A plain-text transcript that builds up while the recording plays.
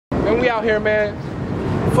When we out here, man,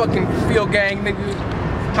 fucking field gang, nigga,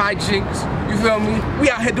 hijinks, you feel me? We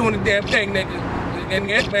out here doing the damn thing, nigga. And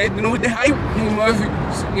man, you know what the hype?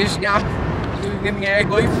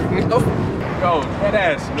 Yo, that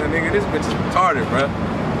ass, nigga, this bitch is retarded, bro.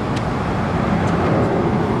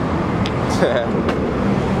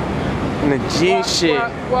 And the G shit.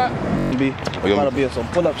 What? We gotta be on some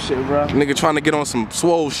pull-up shit, bro. Nigga trying to get on some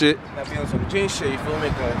swole shit. Gotta be on some G shit, you feel me?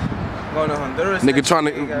 Cause going to Honduras. Nigga trying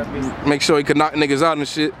to make sure he could knock niggas out and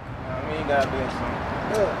shit. I mean, you gotta be on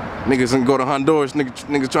some. Niggas can go to Honduras,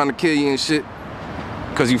 niggas trying to kill you and shit.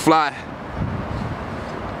 Cause you fly.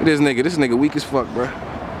 This nigga weak as fuck, bro.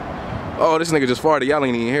 Oh, this nigga just farted. Y'all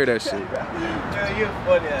ain't even hear that shit. Yeah, you're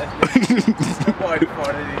funny ass nigga.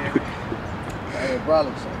 Farted in here. Hey,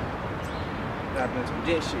 problem, son. Got been some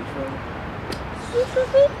jet shit, feel me?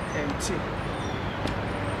 MT.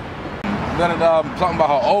 None of talking about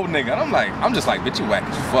her old nigga. And I'm just like, bitch, you whack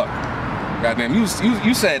as fuck. Goddamn, you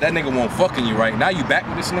said that nigga won't fucking you right. Now you back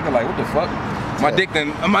with this nigga, like, what the fuck? My dick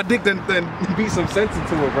done beat some sense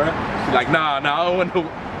into it, bro. She like, nah, I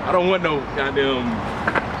don't want no goddamn.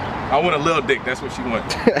 I want a little dick. That's what she want.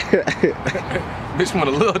 Bitch want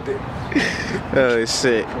a little dick. Oh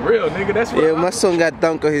shit. For real, nigga. That's what. Yeah, my son got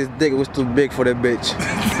dunked on his dick. It was too big for that bitch.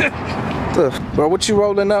 Bro, what you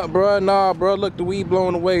rolling up, bro? Nah, bro. Look, the weed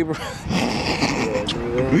blowing away, bro.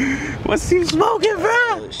 What's he smoking, bro?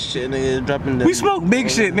 Oh, shit, nigga, dropping the. We smoke big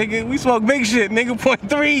shit, nigga. We smoke big shit, nigga.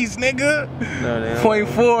 .3s, nigga. No, they don't.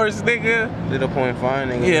 .4s, nigga. Little .5,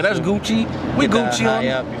 nigga. Yeah, that's Gucci. We Gucci on.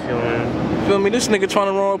 Up, you feel me? Feel me? This nigga trying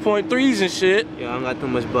to roll .3s and shit. Yeah, I don't got too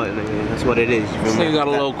much butt, nigga. That's what it is. This nigga got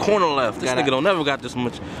a little corner left. This nigga don't never got this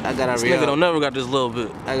much. I gotta This nigga don't never got this little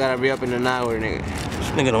bit. I gotta re-up in an hour, nigga. This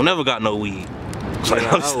nigga don't never got no weed. Like,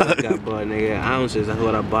 I always got butt, nigga. Ounces, that's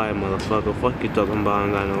what I buy, motherfucker. Fuck you talking about, I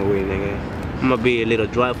ain't got no weed, nigga. I'm gonna be a little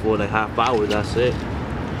dry for like half hour, that's it.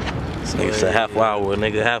 This nigga said half hour,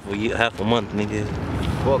 nigga, half a month, nigga.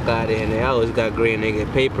 Fuck out of here, nigga. I always got green, nigga.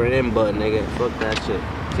 Paper and butt, nigga. Fuck that shit.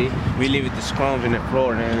 See? We leave it the crumbs in the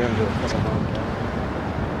floor, nigga. We don't give a fuck about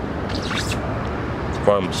that.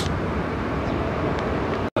 Crumbs.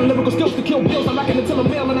 Lyrical skills to kill bills. I'm rocking until I'm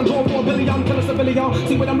mail and I'm drawing for a billion. Kill a civilian.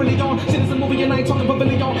 See what I'm really on. Shit is a movie and I ain't talking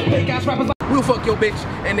pavilion. Fake ass rappers. We'll fuck your bitch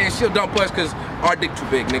and then she'll dump us cause our dick too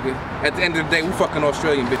big, nigga. At the end of the day, we fucking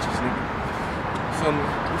Australian bitches, nigga. You feel me?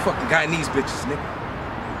 We fucking Guyanese bitches, nigga.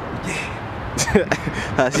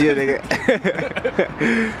 Yeah. I see you, nigga.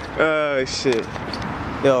 Oh shit.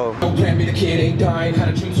 Yo. Don't plan me, the kid ain't dying. Had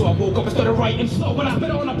a dream, so I woke up and started writing slow. When I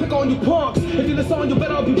bet on, I pick on you punks. If you listen on, you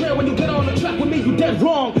better be rare. When you get on the track with me, you dead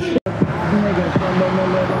wrong.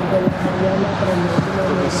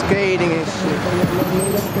 Skating and shit.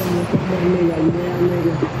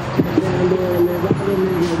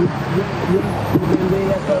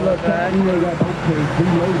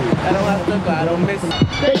 I don't have to go, I don't miss it.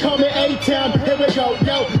 They call me A-Town, here we go,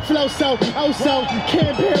 yo, flow so, oh so,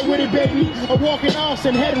 can't bear with it, baby. A walking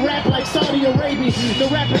Austin, head rap like Saudi Arabia. The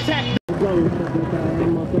rap attack.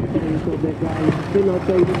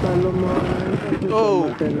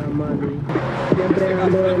 Oh.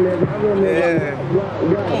 Yeah.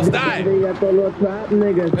 Almost died.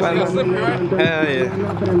 Hell yeah.